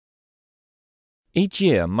Each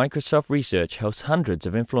year, Microsoft Research hosts hundreds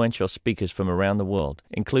of influential speakers from around the world,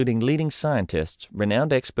 including leading scientists,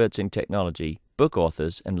 renowned experts in technology, book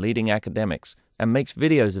authors, and leading academics, and makes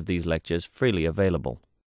videos of these lectures freely available.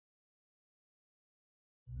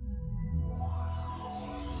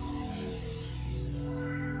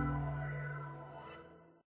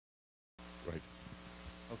 Great.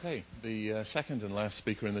 Okay, the second and last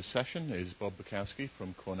speaker in this session is Bob Bukowski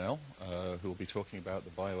from Cornell, who will be talking about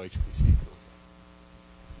the BioHPC course.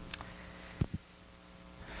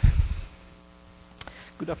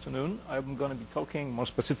 Good afternoon. I'm going to be talking more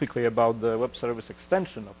specifically about the web service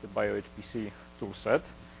extension of the BioHPC toolset.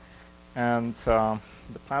 And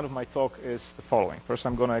the plan of my talk is the following. First,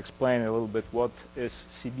 I'm going to explain a little bit what is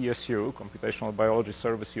CBSU, Computational Biology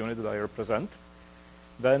Service Unit, that I represent.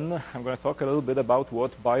 Then I'm going to talk a little bit about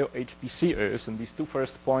what BioHPC is. And these two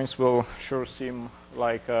first points will sure seem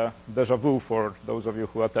like a deja vu for those of you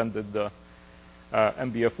who attended the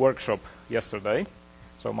MBF workshop yesterday.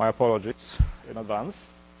 So my apologies in advance.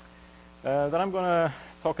 Then I'm going to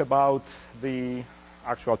talk about the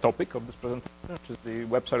actual topic of this presentation, which is the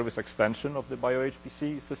web service extension of the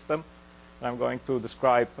BioHPC system. And I'm going to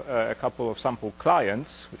describe a couple of sample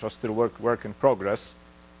clients, which are still work in progress.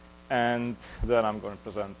 And then I'm going to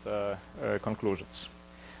present conclusions.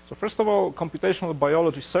 So first of all, Computational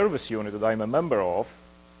Biology Service Unit that I'm a member of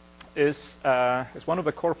is one of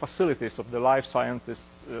the core facilities of the Life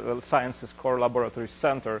Sciences Core Laboratory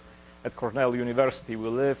Center at Cornell University. We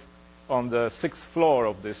live on the 6th floor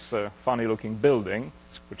of this funny-looking building,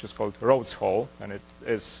 which is called Rhodes Hall, and it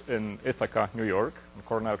is in Ithaca, New York, on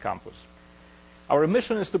Cornell campus. Our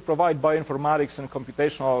mission is to provide bioinformatics and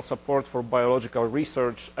computational support for biological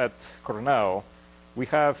research at Cornell. We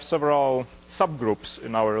have several subgroups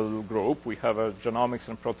in our little group. We have a genomics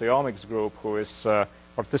and proteomics group who is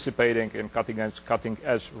participating in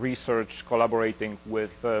cutting-edge research, collaborating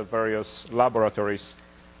with various laboratories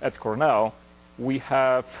at Cornell. We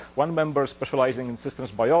have one member specializing in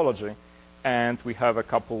systems biology, and we have a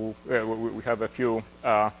couple. We have a few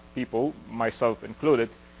people, myself included,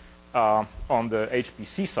 on the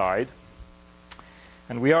HPC side.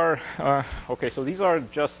 And we are okay. So these are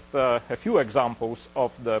just a few examples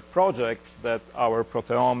of the projects that our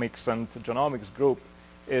proteomics and genomics group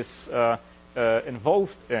is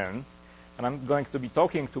involved in, and I'm going to be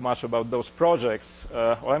talking too much about those projects.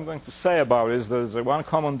 What I'm going to say about is there's one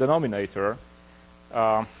common denominator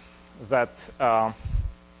that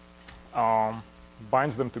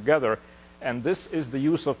binds them together, and this is the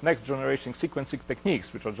use of next-generation sequencing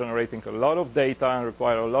techniques, which are generating a lot of data and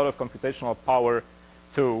require a lot of computational power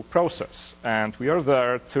to process. And we are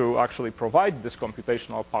there to actually provide this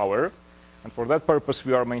computational power. And for that purpose,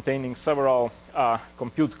 we are maintaining several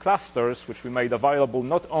compute clusters, which we made available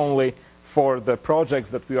not only for the projects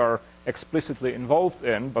that we are explicitly involved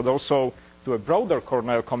in, but also to a broader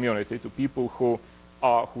Cornell community, to people who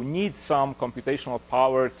need some computational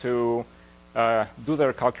power to do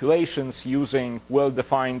their calculations using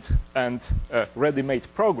well-defined and ready-made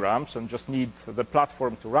programs and just need the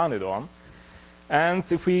platform to run it on. And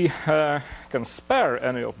if we can spare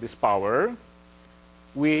any of this power,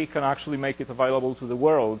 we can actually make it available to the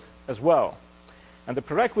world as well. And the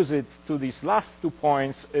prerequisite to these last 2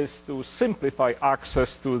 points is to simplify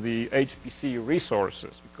access to the HPC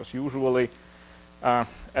resources, because usually,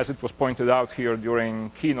 as it was pointed out here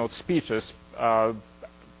during keynote speeches,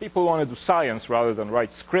 people want to do science rather than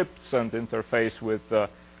write scripts and interface with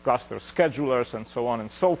cluster schedulers and so on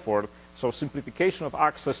and so forth. So simplification of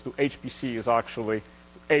access to HPC is actually,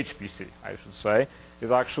 HPC, I should say,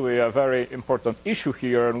 is actually a very important issue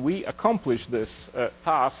here, and we accomplish this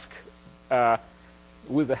task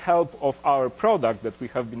with the help of our product that we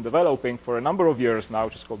have been developing for a number of years now,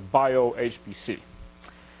 which is called BioHPC.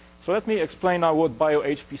 So let me explain now what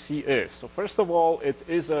BioHPC is. So first of all, it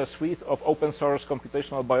is a suite of open source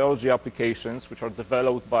computational biology applications which are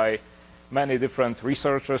developed by many different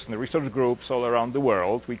researchers and research groups all around the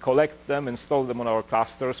world. We collect them, install them on our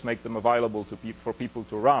clusters, make them available for people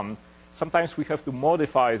to run. Sometimes we have to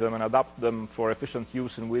modify them and adapt them for efficient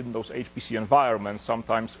use in Windows HPC environments.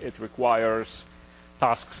 Sometimes it requires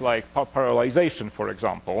tasks like parallelization, for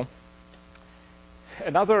example.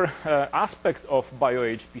 Another aspect of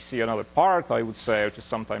BioHPC, another part, I would say, which is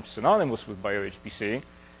sometimes synonymous with BioHPC,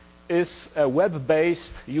 is a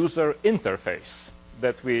web-based user interface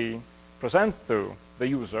that we present to the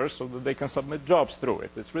users so that they can submit jobs through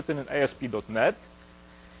it. It's written in ASP.NET.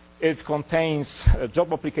 It contains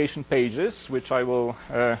job application pages, which I will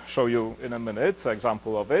show you in a minute, an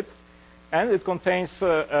example of it. And it contains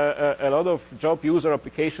a lot of job user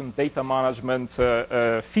application data management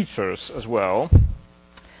features as well.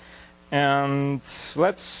 And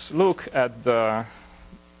let's look at our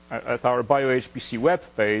BioHPC web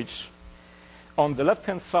page. On the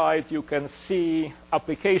left-hand side, you can see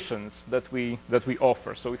applications that we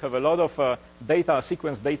offer. So we have a lot of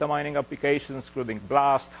sequence data mining applications, including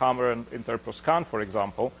BLAST, Hammer, and InterpoScan, for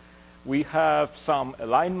example. We have some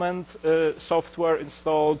alignment software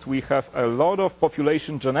installed. We have a lot of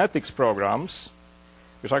population genetics programs,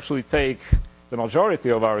 which actually take the majority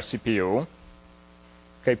of our CPU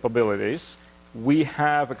capabilities. We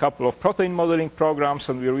have a couple of protein modeling programs,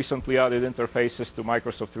 and we recently added interfaces to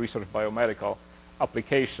Microsoft Research Biomedical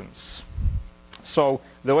applications. So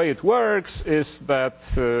the way it works is that,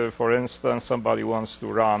 for instance, somebody wants to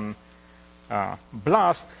run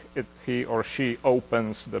BLAST. He or she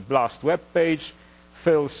opens the BLAST web page,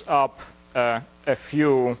 fills up answers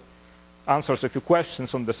a few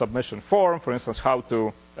questions on the submission form. For instance, how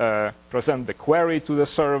to present the query to the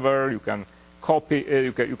server. You can copy it,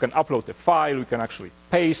 you can upload a file, you can actually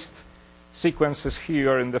paste sequences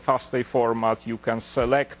here in the FASTA format. You can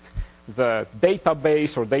select the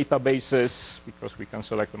database or databases, because we can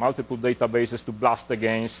select multiple databases to BLAST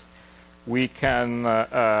against. We can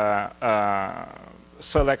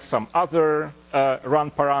select some other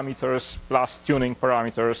run parameters, BLAST tuning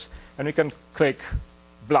parameters, and we can click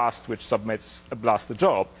BLAST, which submits a BLAST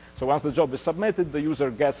job. So once the job is submitted, the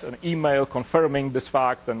user gets an email confirming this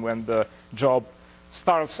fact, and when the job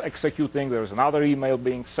starts executing, there's another email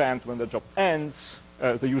being sent. When the job ends,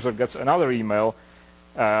 the user gets another email,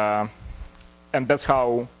 and that's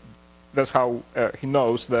how he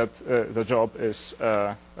knows that the job is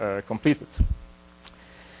completed.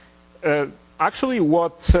 Actually,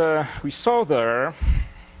 what we saw there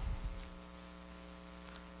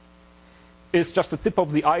is just the tip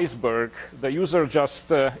of the iceberg. The user just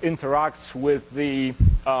interacts with the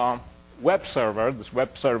web server. This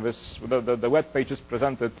web service, the web page is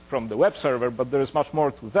presented from the web server, but there is much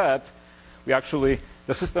more to that. The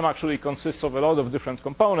system actually consists of a lot of different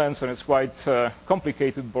components, and it's quite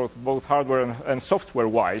complicated, both hardware and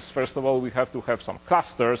software-wise. First of all, we have to have some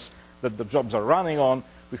clusters that the jobs are running on.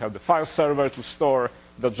 We have the file server to store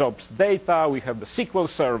the job's data. We have the SQL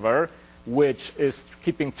server, which is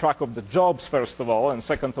keeping track of the jobs, first of all, and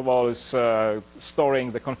second of all is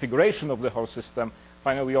storing the configuration of the whole system.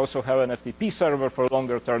 Finally, we also have an FTP server for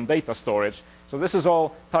longer-term data storage. So this is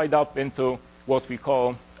all tied up into what we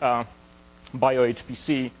call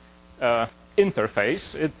BioHPC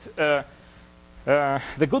interface.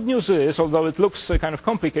 The good news is, although it looks kind of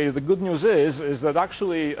complicated, the good news is that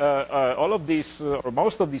actually all of these, or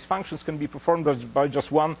most of these functions can be performed by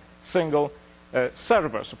just one single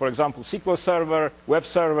server. So for example, SQL server, web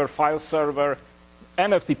server, file server,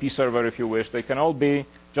 and FTP server, if you wish, they can all be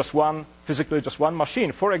just one, physically just one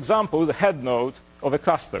machine. For example, the head node of a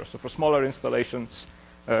cluster. So for smaller installations,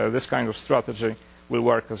 this kind of strategy will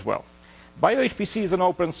work as well. BioHPC is an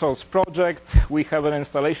open source project. We have an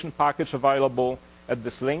installation package available at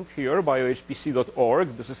this link here,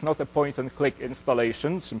 biohpc.org. This is not a point-and-click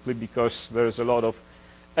installation, simply because there's a lot of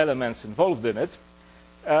elements involved in it.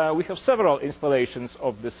 We have several installations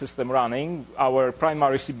of the system running, our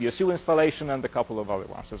primary CBSU installation and a couple of other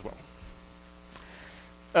ones as well.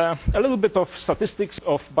 A little bit of statistics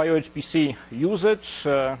of BioHPC usage.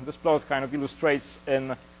 This plot kind of illustrates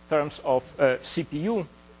in terms of CPU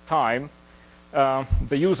time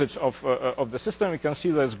the usage of the system. You can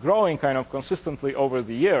see that it's growing kind of consistently over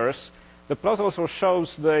the years. The plot also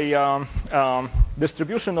shows the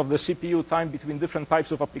distribution of the CPU time between different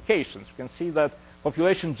types of applications. You can see that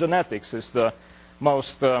population genetics is the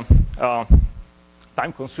most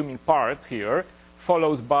time-consuming part here,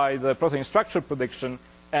 followed by the protein structure prediction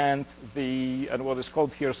and what is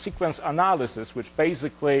called here sequence analysis, which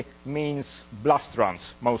basically means BLAST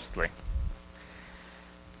runs mostly.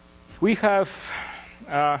 We have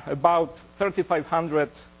about 3,500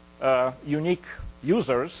 unique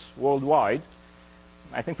users worldwide.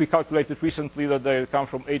 I think we calculated recently that they come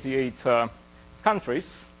from 88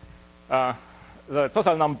 countries. The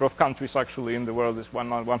total number of countries actually in the world is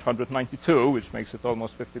 192, which makes it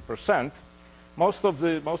almost 50%. Most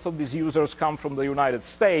of these users come from the United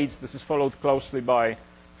States. This is followed closely by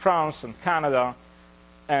France and Canada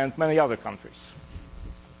and many other countries.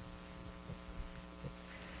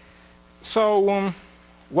 So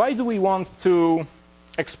why do we want to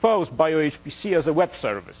expose BioHPC as a web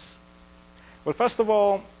service? Well, first of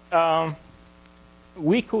all,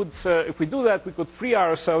 we could, if we do that, we could free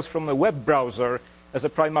ourselves from a web browser as a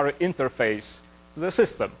primary interface to the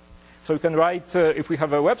system. So we can write, if we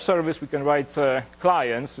have a web service, we can write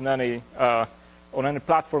clients in on any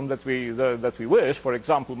platform that we wish, for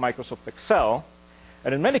example, Microsoft Excel.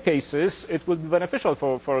 And in many cases, it would be beneficial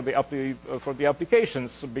for the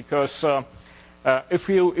applications, because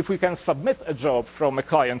if we can submit a job from a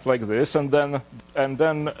client like this and then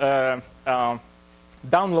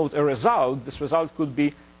download a result, this result could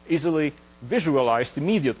be easily visualized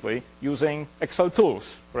immediately using Excel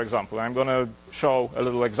tools, for example. I'm going to show a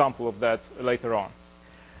little example of that later on.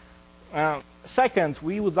 Second,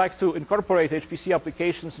 we would like to incorporate HPC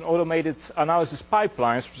applications in automated analysis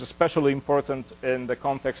pipelines, which is especially important in the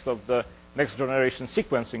context of the next generation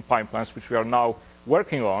sequencing pipelines, which we are now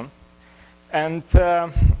working on. And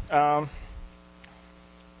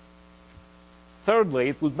thirdly,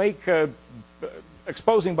 it would make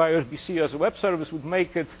exposing BioHPC as a web service would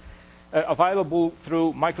make it available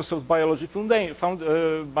through Microsoft Biology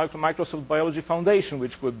Foundation,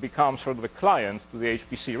 which would become sort of a client to the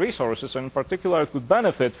HPC resources. And in particular, it could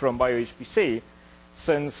benefit from BioHPC,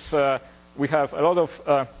 since we have a lot of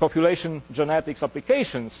population genetics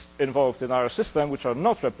applications involved in our system, which are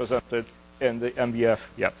not represented in the MBF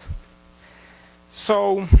yet.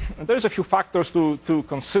 So there's a few factors to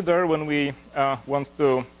consider when we when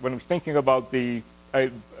we're thinking about the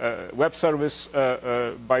web service,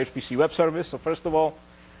 BioHPC web service. So first of all,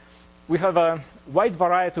 we have a wide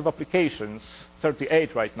variety of applications,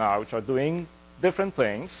 38 right now, which are doing different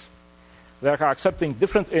things. They are accepting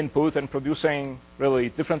different input and producing really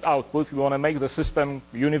different output. We want to make the system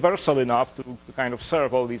universal enough to kind of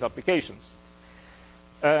serve all these applications.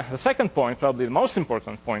 The second point, probably the most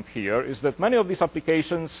important point here, is that many of these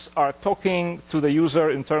applications are talking to the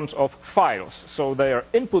user in terms of files. So their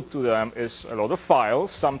input to them is a lot of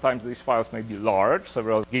files. Sometimes these files may be large,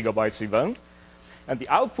 several gigabytes even. And the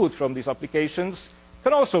output from these applications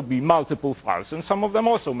can also be multiple files, and some of them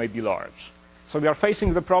also may be large. So we are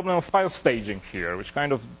facing the problem of file staging here, which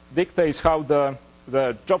kind of dictates how the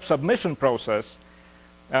job submission process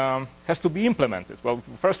has to be implemented. Well,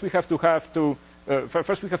 first we have to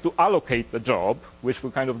allocate the job, which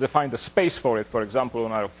will kind of define the space for it, for example,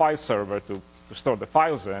 on our file server to store the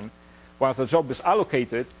files in. Once the job is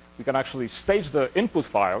allocated, we can actually stage the input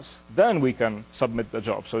files, then we can submit the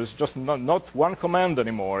job. So it's just not one command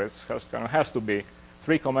anymore. It has to be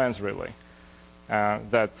 3 commands, really,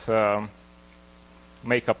 that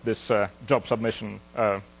make up this job submission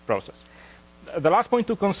process. The last point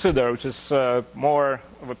to consider, which is more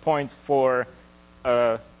of a point for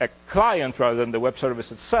a client rather than the web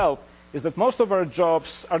service itself, is that most of our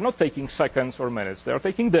jobs are not taking seconds or minutes. They are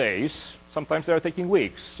taking days. Sometimes they are taking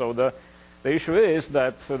weeks. So the issue is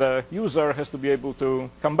that the user has to be able to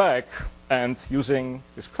come back, and using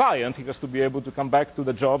his client, he has to be able to come back to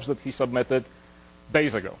the jobs that he submitted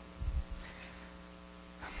days ago.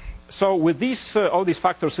 So with all these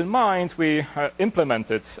factors in mind, we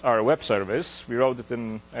implemented our web service. We wrote it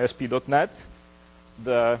in ASP.NET.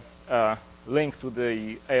 The link to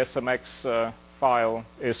the ASMX file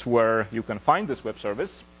is where you can find this web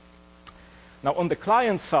service. Now, on the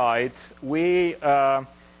client side, we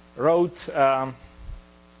wrote,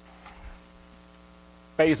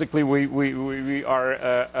 basically, we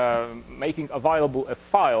are making available a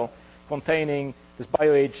file containing this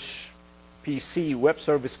BioHPC web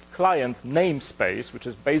service client namespace, which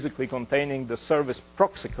is basically containing the service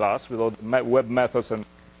proxy class with all the web methods and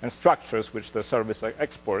structures which the service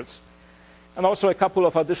exports, and also a couple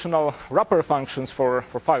of additional wrapper functions for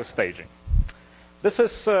file staging.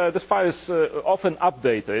 This file is often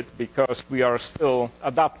updated because we are still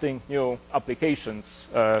adapting new applications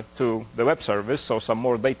to the web service, so some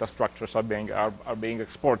more data structures are being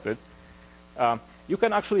exported. You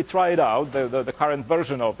can actually try it out, the current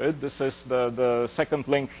version of it. This is the second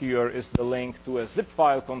link here is the link to a zip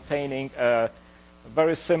file containing a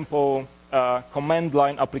very simple command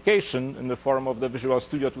line application in the form of the Visual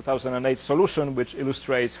Studio 2008 solution, which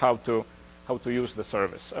illustrates how to use the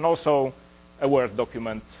service, and also a Word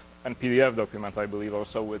document and PDF document, I believe,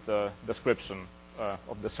 also with a description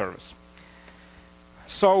of the service.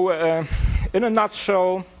 So in a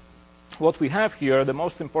nutshell, what we have here, the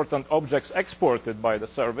most important objects exported by the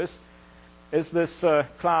service, is this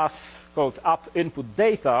class called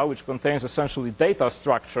app_input_data, which contains essentially data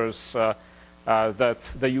structures that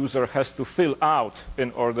the user has to fill out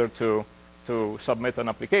in order to submit an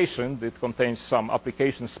application. It contains some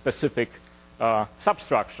application-specific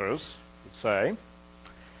substructures, let's say.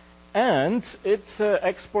 And it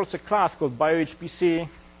exports a class called BioHPC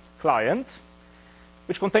client,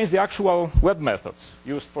 which contains the actual web methods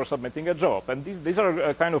used for submitting a job. And these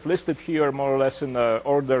are kind of listed here more or less in the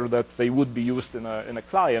order that they would be used in a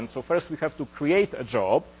client. So first we have to create a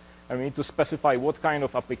job, and we need to specify what kind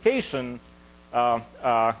of application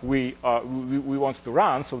we want to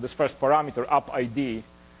run. So this first parameter, app ID,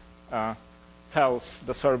 tells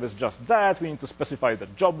the service just that. We need to specify the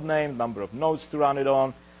job name, number of nodes to run it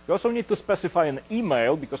on. We also need to specify an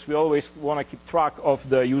email, because we always want to keep track of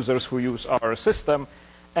the users who use our system,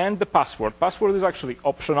 and the password. Password is actually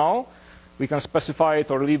optional. We can specify it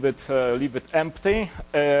or leave it empty.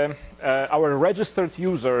 Our registered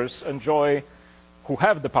users who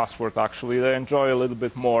have the password actually, they enjoy a little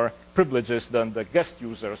bit more privileges than the guest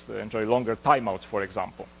users. They enjoy longer timeouts, for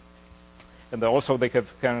example. And also they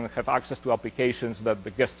can have access to applications that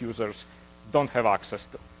the guest users don't have access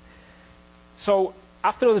to. So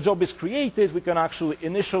after the job is created, we can actually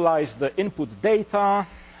initialize the input data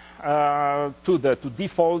to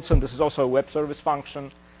defaults, and this is also a web service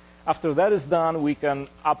function. After that is done, we can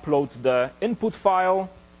upload the input file.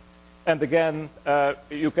 And again,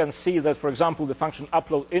 you can see that, for example, the function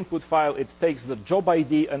upload input file, it takes the job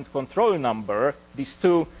ID and control number. These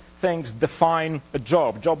two things define a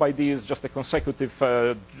job. Job ID is just a consecutive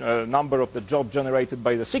number of the job generated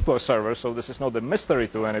by the SQL server, so this is not a mystery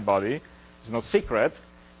to anybody. It's not secret.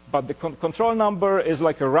 But the control number is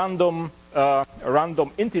like a random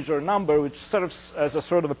integer number which serves as a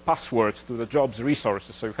sort of a password to the job's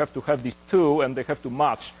resources. So you have to have these two, and they have to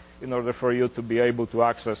match in order for you to be able to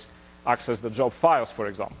access the job files, for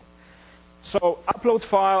example. So upload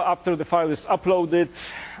file. After the file is uploaded,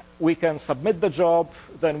 we can submit the job.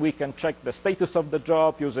 Then we can check the status of the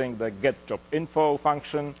job using the getJobInfo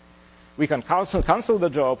function. We can cancel the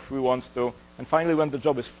job if we want to. And finally, when the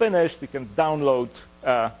job is finished, we can download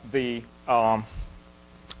the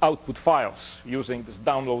output files using this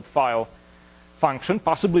download file function,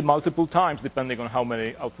 possibly multiple times, depending on how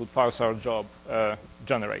many output files our job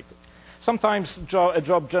generated. Sometimes a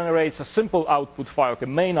job generates a simple output file, a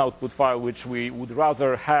main output file, which we would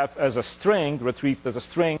rather have as a string, retrieved as a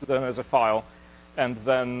string, than as a file. And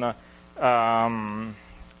then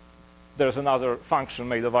there's another function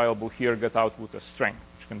made available here, getOutput as string,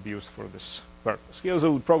 which can be used for this purpose. Here's a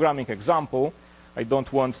little programming example. I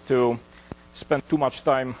don't want to spend too much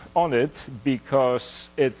time on it because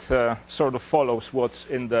it sort of follows what's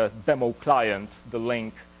in the demo client. The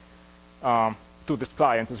link to this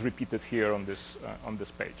client is repeated here on this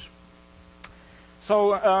page.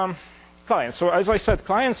 So clients. So as I said,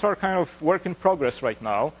 clients are kind of work in progress right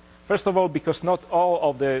now. First of all, because not all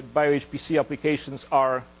of the BioHPC applications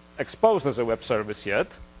are exposed as a web service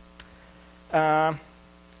yet.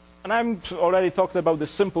 And I've already talked about the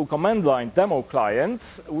simple command line demo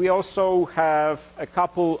client. We also have a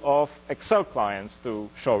couple of Excel clients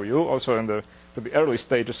to show you, also in the early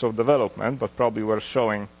stages of development, but probably worth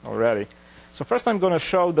showing already. So first I'm going to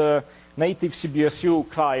show the native CBSU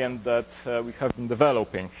client that we have been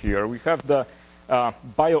developing here. We have the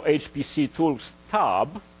BioHPC Tools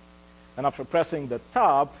tab, and after pressing the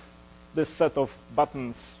tab, this set of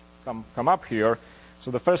buttons come up here. So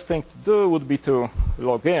the first thing to do would be to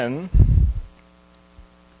log in.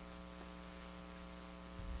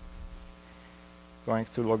 Going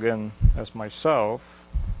to log in as myself.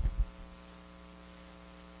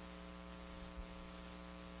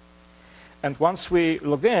 And once we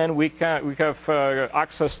log in, we have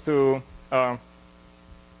access to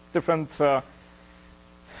different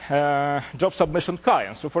job submission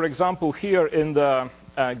clients. So for example, here in the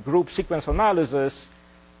group sequence analysis,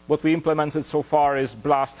 what we implemented so far is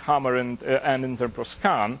BLAST, Hammer, and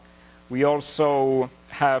InterproScan. We also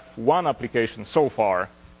have one application so far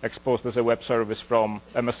exposed as a web service from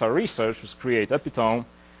MSR Research, which is Create Epitome.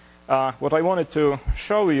 What I wanted to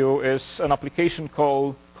show you is an application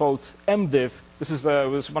called MDiv. This is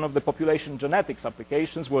one of the population genetics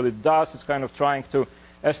applications. What it does is kind of trying to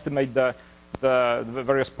estimate the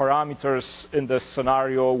various parameters in this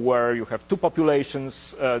scenario where you have two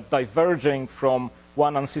populations diverging from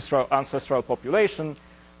one ancestral population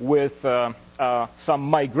with some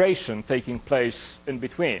migration taking place in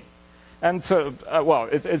between. And well,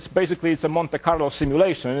 it's basically a Monte Carlo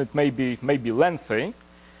simulation. It may be lengthy,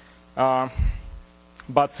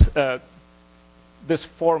 but this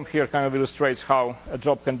form here kind of illustrates how a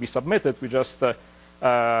job can be submitted. We just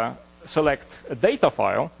select a data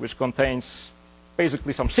file which contains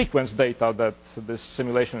basically some sequence data that this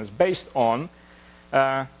simulation is based on.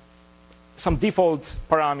 Some default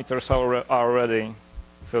parameters are already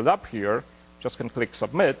filled up here. Just can click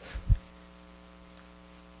submit.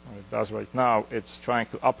 What it does right now, it's trying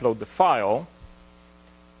to upload the file.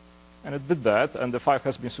 And it did that, and the file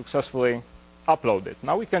has been successfully uploaded.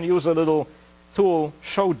 Now we can use a little tool,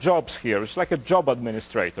 show jobs here. It's like a job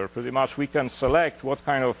administrator. Pretty much we can select what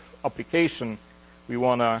kind of application we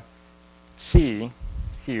want to see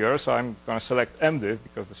here. So I'm going to select MDiv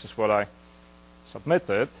because this is what I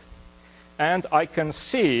submitted. And I can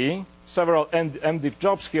see several mdiff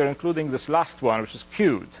jobs here, including this last one, which is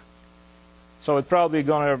queued. So it probably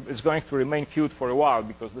is going to remain queued for a while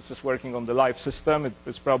because this is working on the live system.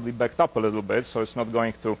 It's probably backed up a little bit, so it's not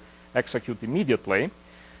going to execute immediately.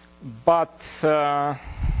 But as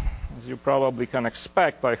you probably can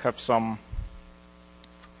expect, I have some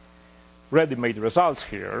ready-made results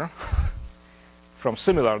here from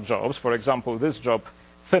similar jobs. For example, this job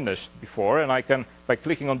finished before, and I can, by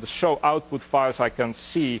clicking on the show output files, I can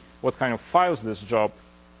see what kind of files this job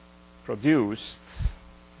produced.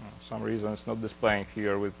 For some reason it's not displaying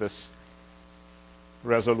here with this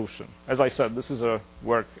resolution. As I said, this is a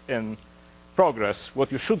work in progress.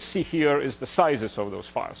 What you should see here is the sizes of those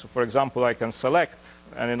files. So for example, I can select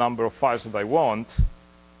any number of files that I want,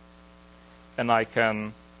 and I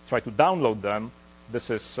can try to download them. This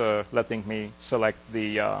is letting me select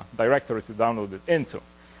the directory to download it into.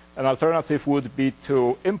 An alternative would be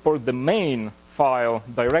to import the main file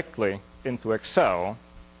directly into Excel,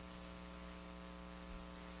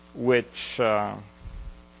 which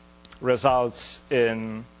results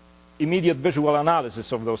in immediate visual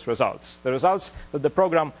analysis of those results. The results that the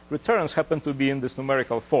program returns happen to be in this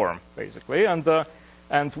numerical form, basically.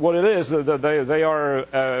 And what it is, they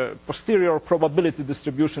are posterior probability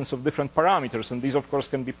distributions of different parameters. And these, of course,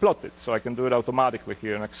 can be plotted. So I can do it automatically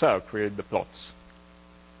here in Excel, create the plots.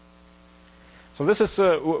 So this is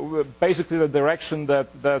basically the direction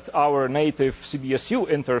that our native CBSU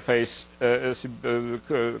interface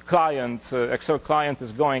client, Excel client,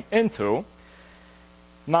 is going into.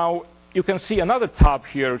 Now, you can see another tab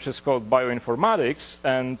here, which is called Bioinformatics.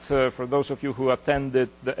 And for those of you who attended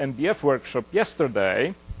the MBF workshop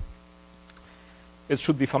yesterday, it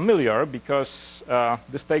should be familiar because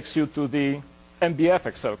this takes you to the MBF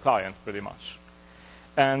Excel client, pretty much.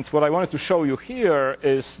 And what I wanted to show you here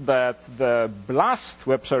is that the BLAST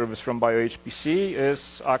web service from BioHPC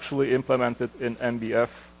is actually implemented in MBF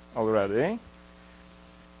already. You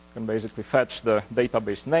can basically fetch the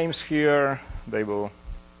database names here. They will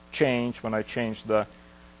change when I change the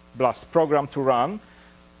BLAST program to run.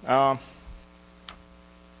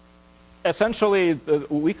 Essentially,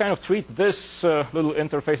 we kind of treat this little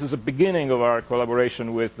interface as a beginning of our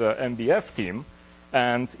collaboration with the MBF team.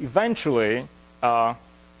 And eventually,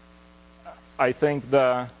 I think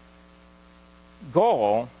the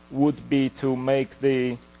goal would be to make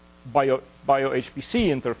the BioHPC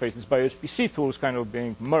interface, these BioHPC tools, kind of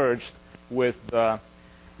being merged with the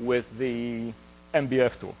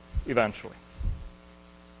MBF tool eventually.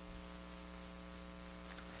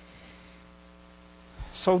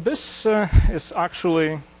 So this is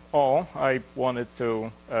actually all I wanted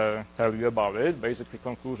to tell you about it. Basically,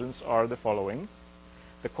 conclusions are the following.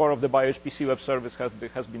 The core of the BioHPC web service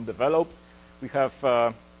has been developed. We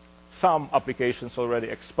have some applications already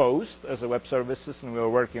exposed as a web services, and we are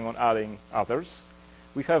working on adding others.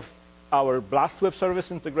 We have our BLAST web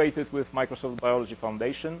service integrated with Microsoft Biology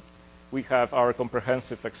Foundation. We have our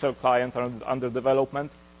comprehensive Excel client under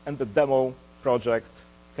development, and the demo project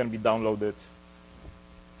can be downloaded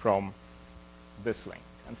from this link.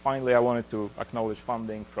 And finally, I wanted to acknowledge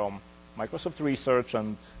funding from Microsoft Research,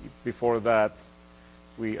 and before that,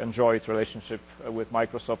 we enjoyed relationship with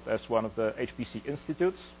Microsoft as one of the HPC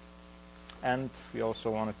institutes. And we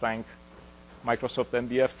also want to thank Microsoft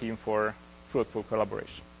MBF team for fruitful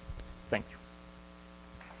collaboration. Thank you.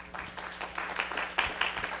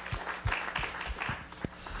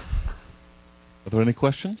 Are there any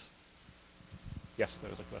questions? Yes,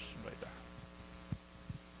 there is a question right there.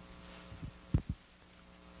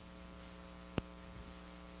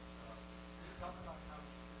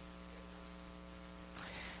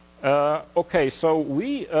 Okay, so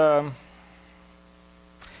we the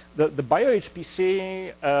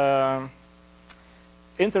BioHPC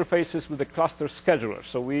interfaces with the cluster scheduler.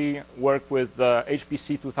 So we work with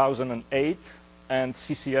HPC 2008 and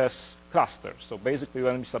CCS cluster. So basically,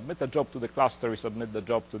 when we submit a job to the cluster, we submit the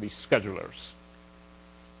job to these schedulers.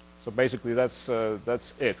 So basically, that's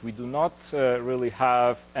it. We do not really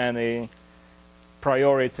have any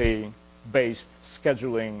priority-based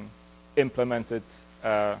scheduling implemented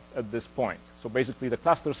at this point. So basically, the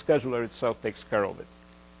cluster scheduler itself takes care of it.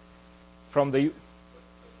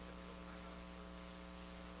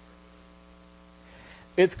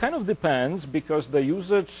 It kind of depends because the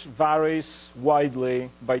usage varies widely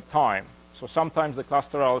by time. So sometimes the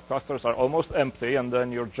clusters are almost empty, and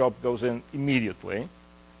then your job goes in immediately.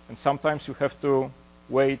 And sometimes you have to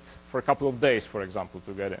wait for a couple of days, for example,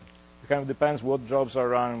 to get in. It kind of depends what jobs are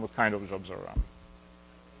run and what kind of jobs are run.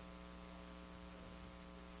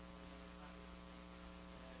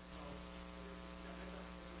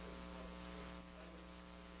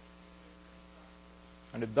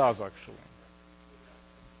 And it does, actually.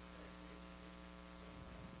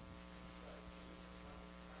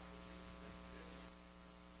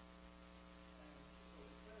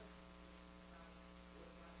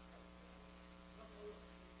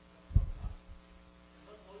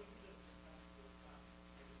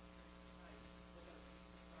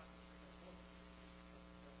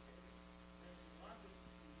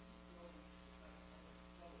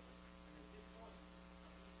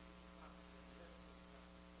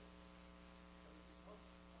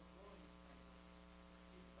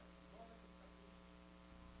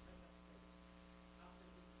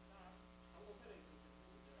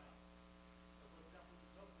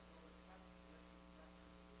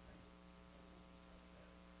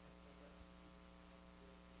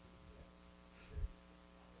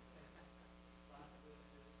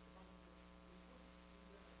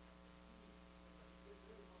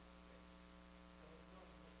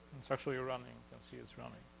 It's actually running. You can see it's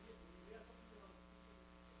running.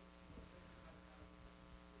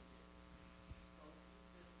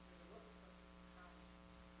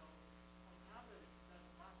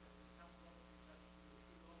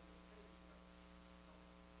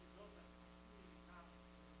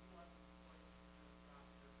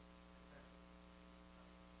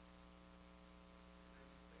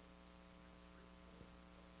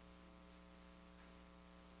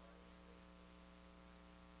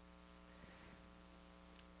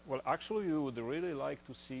 Well, actually, you would really like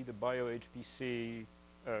to see the BioHPC,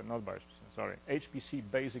 not BioHPC, sorry, HPC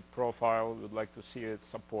basic profile. You would like to see it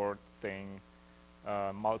supporting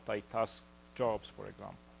multitask jobs, for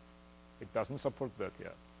example. It doesn't support that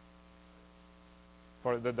yet.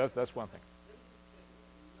 That's one thing.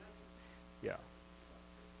 Yeah.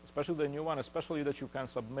 Especially the new one, especially that you can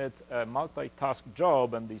submit a multitask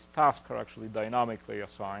job, and these tasks are actually dynamically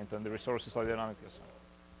assigned, and the resources are dynamically assigned.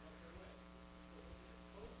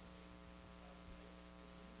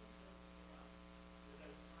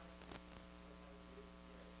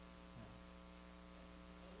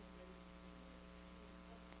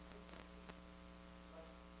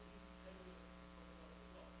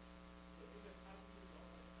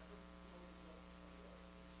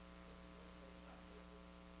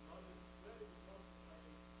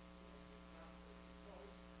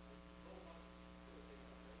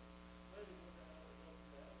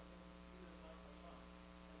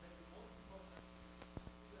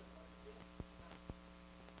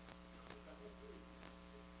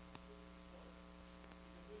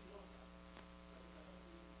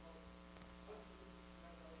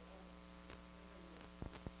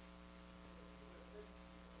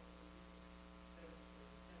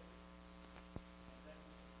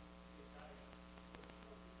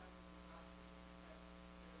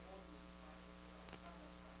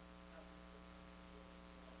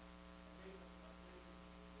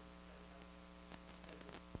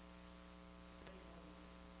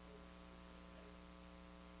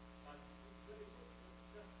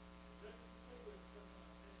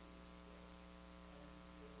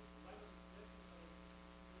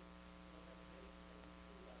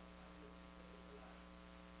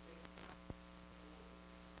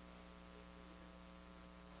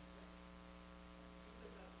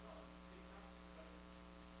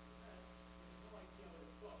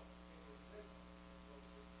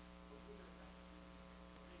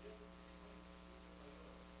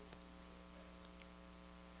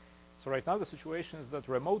 So right now the situation is that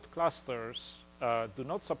remote clusters do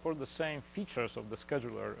not support the same features of the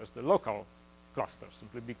scheduler as the local cluster,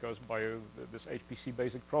 simply because this HPC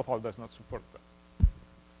basic profile does not support that.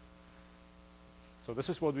 So this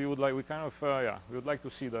is what we would like. We kind of, we would like to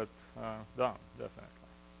see that done, definitely.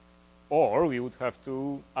 Or we would have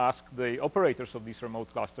to ask the operators of these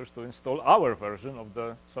remote clusters to install our version of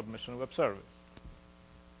the submission web service,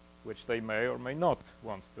 which they may or may not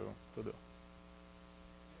want to do.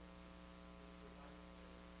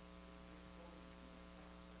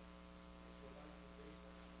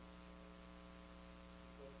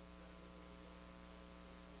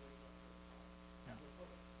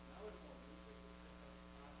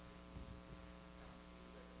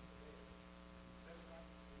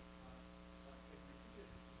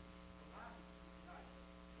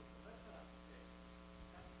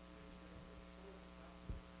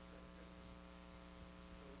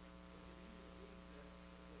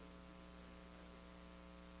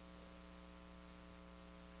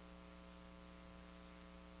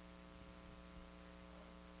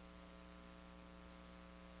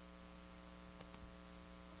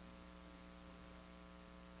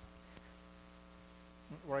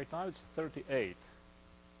 Right now it's 38,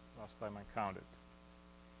 last time I counted.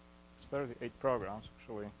 It's 38 programs,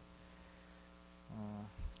 actually.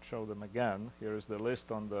 show them again. Here is the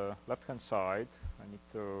list on the left-hand side. I need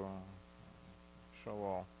to show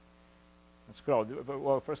all and scroll.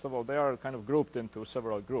 Well, first of all, they are kind of grouped into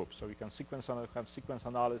several groups. So we can have sequence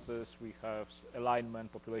analysis, we have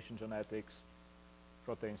alignment, population genetics,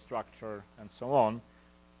 protein structure, and so on.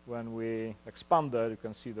 When we expand that, you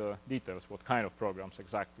can see the details, what kind of programs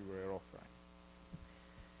exactly we're offering.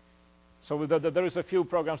 So there is a few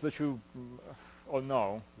programs that you all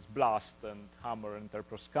know. It's BLAST and Hammer and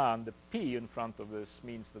InterproScan. The P in front of this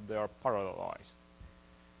means that they are parallelized.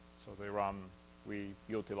 So they run, we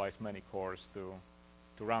utilize many cores to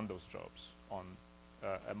run those jobs on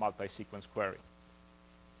a multi-sequence query.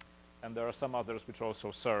 And there are some others which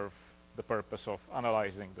also serve the purpose of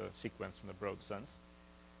analyzing the sequence in a broad sense.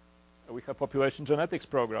 We have population genetics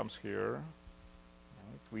programs here.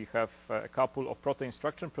 We have a couple of protein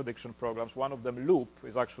structure prediction programs. One of them, Loop,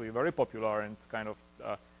 is actually very popular and kind of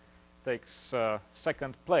takes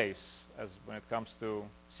second place as when it comes to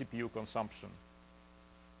CPU consumption.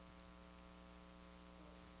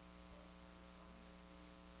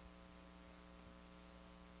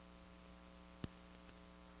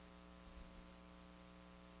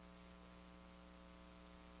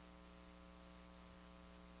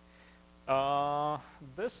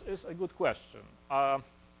 This is a good question. I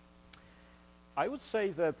would say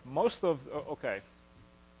that most of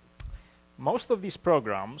these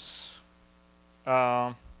programs,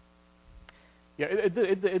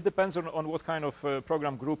 it depends on what kind of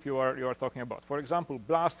program group you are talking about. For example,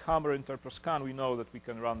 BLAST, Hammer, InterproScan, we know that we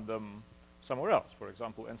can run them somewhere else. For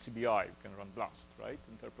example, NCBI, we can run BLAST, right?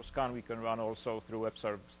 InterproScan, we can run also through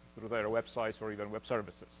through their websites or even web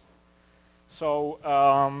services. So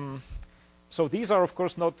so these are, of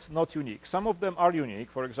course, not unique. Some of them are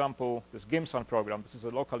unique. For example, this GIMSAN program, this is a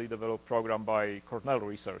locally developed program by Cornell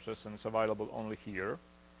researchers, and it's available only here.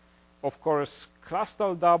 Of course,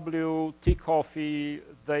 ClustalW, T-Coffee,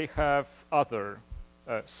 they have other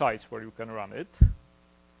sites where you can run it.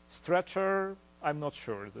 Stretcher, I'm not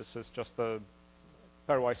sure. This is just a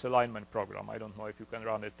pairwise alignment program. I don't know if you can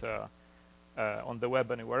run it on the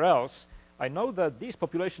web anywhere else. I know that these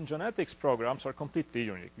population genetics programs are completely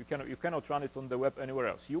unique. You cannot run it on the web anywhere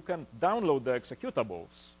else. You can download the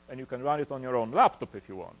executables, and you can run it on your own laptop if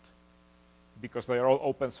you want, because they are all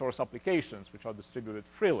open source applications which are distributed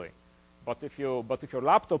freely. But if your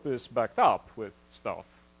laptop is backed up with stuff,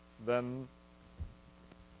 then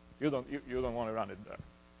you don't want to run it there.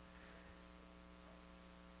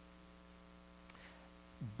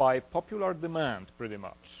 By popular demand, pretty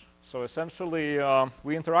much. So essentially,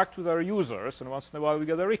 we interact with our users, and once in a while we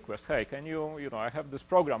get a request. Hey, can I have this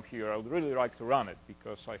program here. I would really like to run it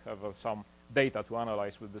because I have some data to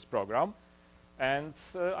analyze with this program, and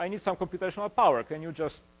I need some computational power. Can you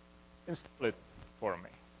just install it for me?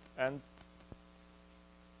 And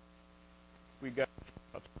we get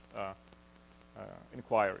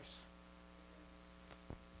inquiries.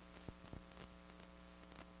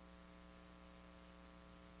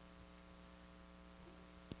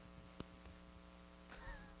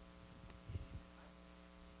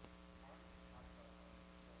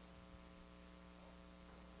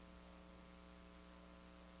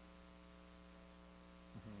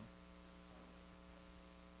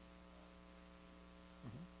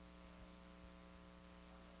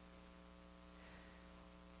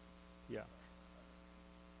 Yeah.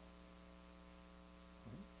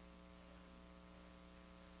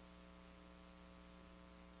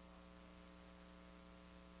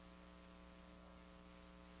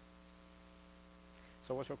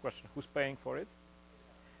 So what's your question? Who's paying for it?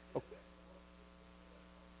 Okay.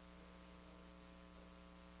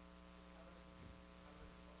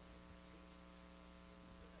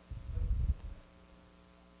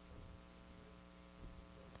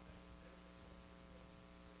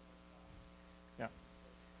 Yeah.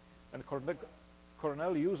 And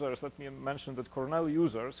Cornell users, let me mention that Cornell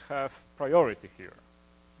users have priority here.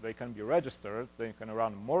 They can be registered, they can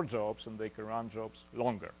run more jobs, and they can run jobs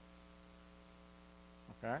longer.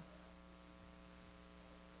 Okay?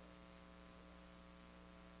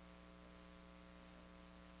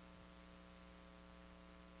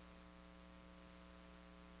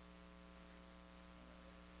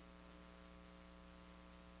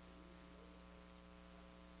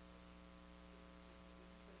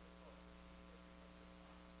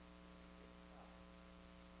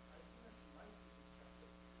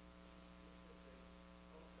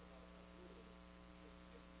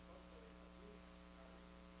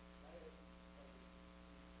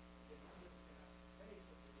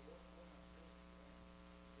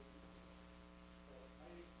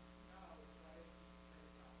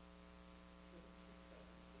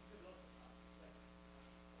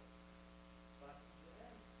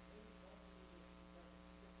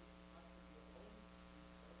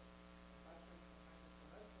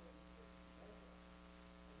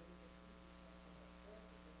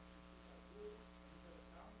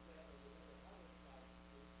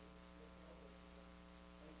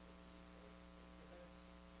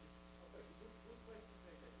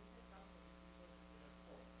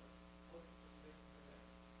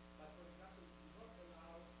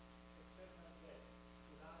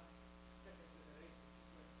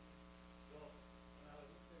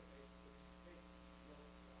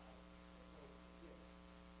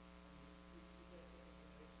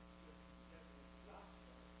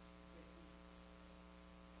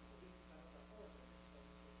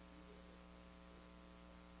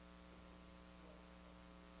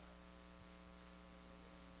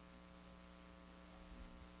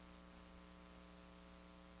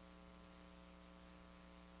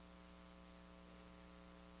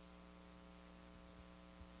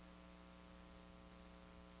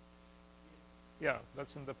 Yeah,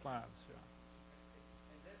 that's in the plans. Yeah.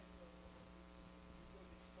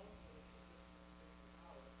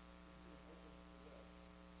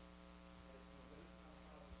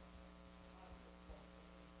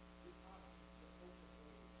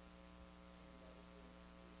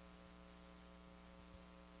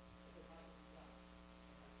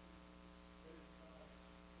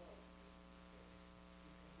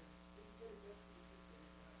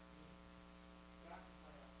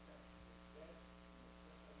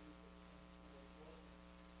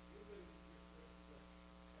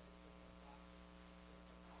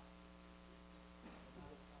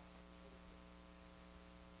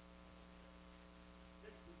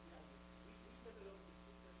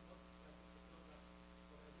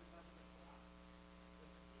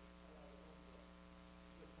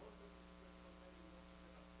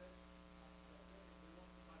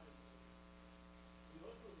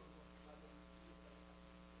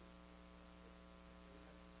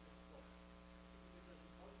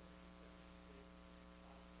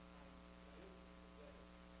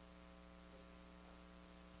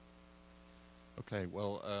 Okay,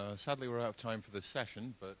 well, sadly we're out of time for this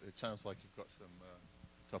session, but it sounds like you've got some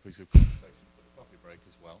topics of conversation for the coffee break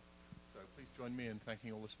as well. So please join me in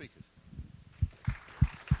thanking all the speakers.